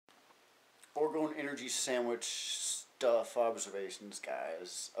Orgone Energy Sandwich stuff observations,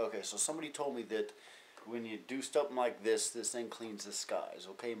 guys. Okay, so somebody told me that when you do something like this thing cleans the skies.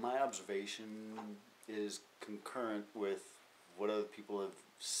 Okay, my observation is concurrent with what other people have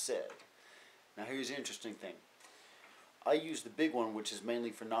said. Now here's the interesting thing. I use the big one, which is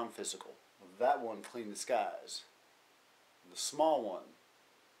mainly for non-physical. That one cleaned the skies. The small one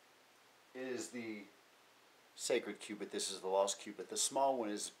is the sacred cubit. This is the lost cubit. The small one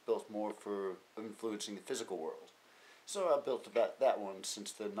is built more for influencing the physical world. So I built that one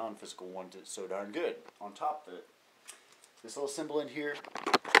since the non-physical one did so darn good. On top of it, this little symbol in here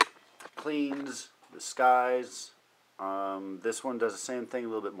cleans the skies. This one does the same thing, a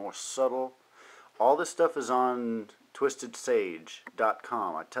little bit more subtle. All this stuff is on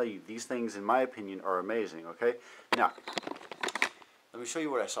twistedsage.com. I tell you, these things, in my opinion, are amazing, okay? Now, let me show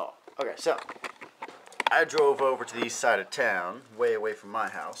you what I saw. Okay, so I drove over to the east side of town, way away from my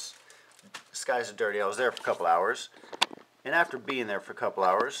house. The skies are dirty. I was there for a couple hours. And after being there for a couple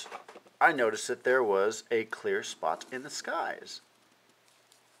hours, I noticed that there was a clear spot in the skies.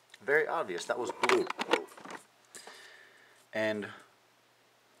 Very obvious. That was blue. And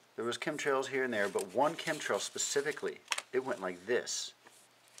there was chemtrails here and there, but one chemtrail specifically, it went like this.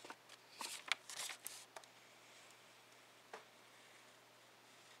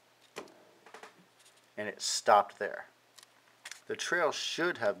 And it stopped there. The trail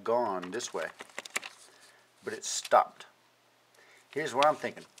should have gone this way, but it stopped. Here's what I'm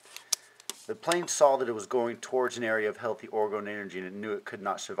thinking. The plane saw that it was going towards an area of healthy orgone energy, and it knew it could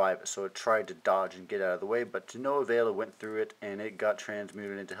not survive it, so it tried to dodge and get out of the way, but to no avail. It went through it, and it got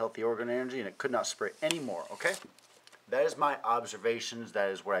transmuted into healthy orgone energy, and it could not spray anymore, okay? That is my observations. That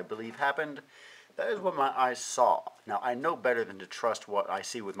is what I believe happened. That is what my eyes saw. Now, I know better than to trust what I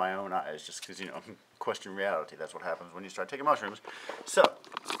see with my own eyes, just because, you know, question reality. That's what happens when you start taking mushrooms. So,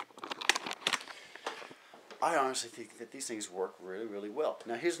 I honestly think that these things work really, really well.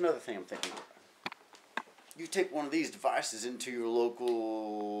 Now, here's another thing I'm thinking. You take one of these devices into your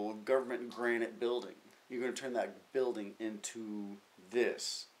local government granite building. You're going to turn that building into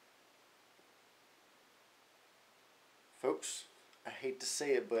this. Folks, I hate to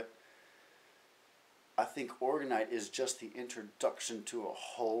say it, but I think Orgonite is just the introduction to a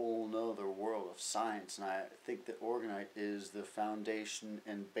whole nother world of science, and I think that Orgonite is the foundation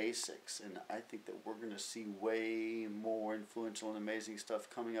and basics, and I think that we're going to see way more influential and amazing stuff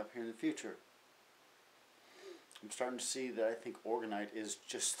coming up here in the future. I'm starting to see that I think Orgonite is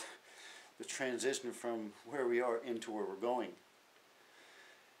just the transition from where we are into where we're going.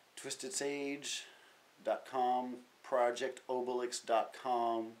 twistedsage.com,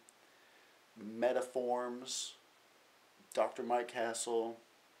 projectobelix.com, Metaforms, Dr. Mike Castle.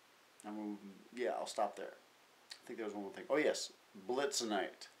 Yeah, I'll stop there. I think there was one more thing. Oh yes,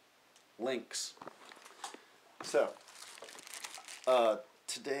 Blitzonite. Links. So,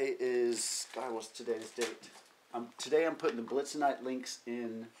 today is, God, what's today's date? Today I'm putting the Blitzonite links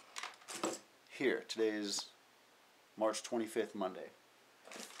in here. Today is March 25th, Monday.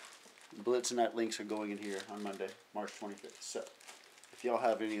 Blitzonite links are going in here on Monday, March 25th. So, if y'all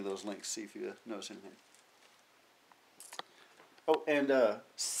have any of those links, see if you notice anything. Oh, and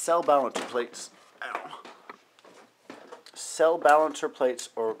cell balancer plates. Ow. Cell balancer plates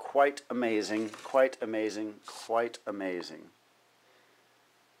are quite amazing, quite amazing, quite amazing.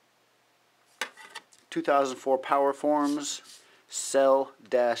 2004 Power Forms,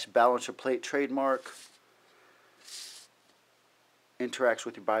 cell-balancer plate trademark. Interacts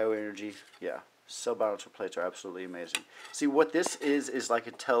with your bioenergy. Yeah. Cell balancer plates are absolutely amazing. See, what this is like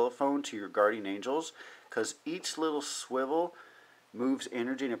a telephone to your guardian angels, because each little swivel moves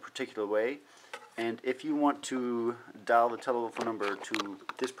energy in a particular way, and if you want to dial the telephone number to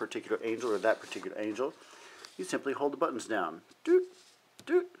this particular angel or that particular angel, you simply hold the buttons down. Doot,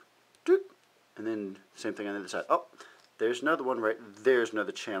 doot, doot. And then same thing on the other side. Oh, there's another one right there's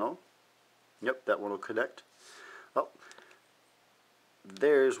another channel. Yep, that one will connect. Oh,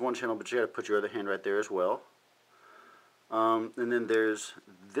 there's one channel, but you got to put your other hand right there as well. And then there's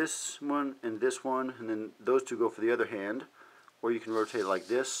this one, and then those two go for the other hand. Or you can rotate it like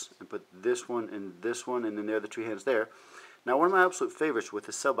this and put this one, and then the other two hands there. Now, one of my absolute favorites with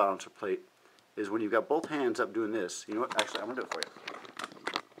the cell balancer plate is when you've got both hands up doing this. You know what? Actually, I'm going to do it for you.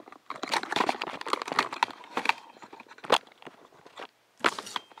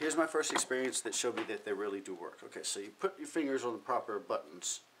 Here's my first experience that showed me that they really do work. Okay, so you put your fingers on the proper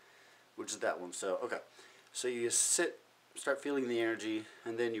buttons, which is that one. So, okay, so you sit, start feeling the energy,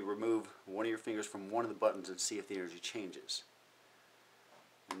 and then you remove one of your fingers from one of the buttons and see if the energy changes.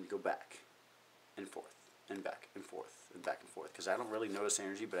 And you go back and forth and back and forth and back and forth, because I don't really notice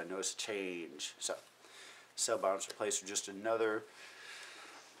energy, but I notice a change. So, cell balance replacer, just another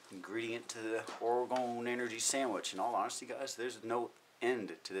ingredient to the Orgone energy sandwich. In all honesty, guys, there's no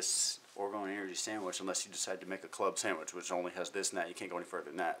end to this Orgone energy sandwich unless you decide to make a club sandwich, which only has this and that. You can't go any further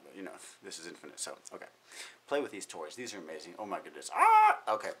than that, but you know, this is infinite. So, okay. Play with these toys. These are amazing. Oh my goodness. Ah!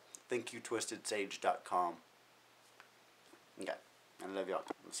 Okay. Thank you, twistedsage.com. Okay. I love y'all.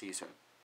 I'll see you soon.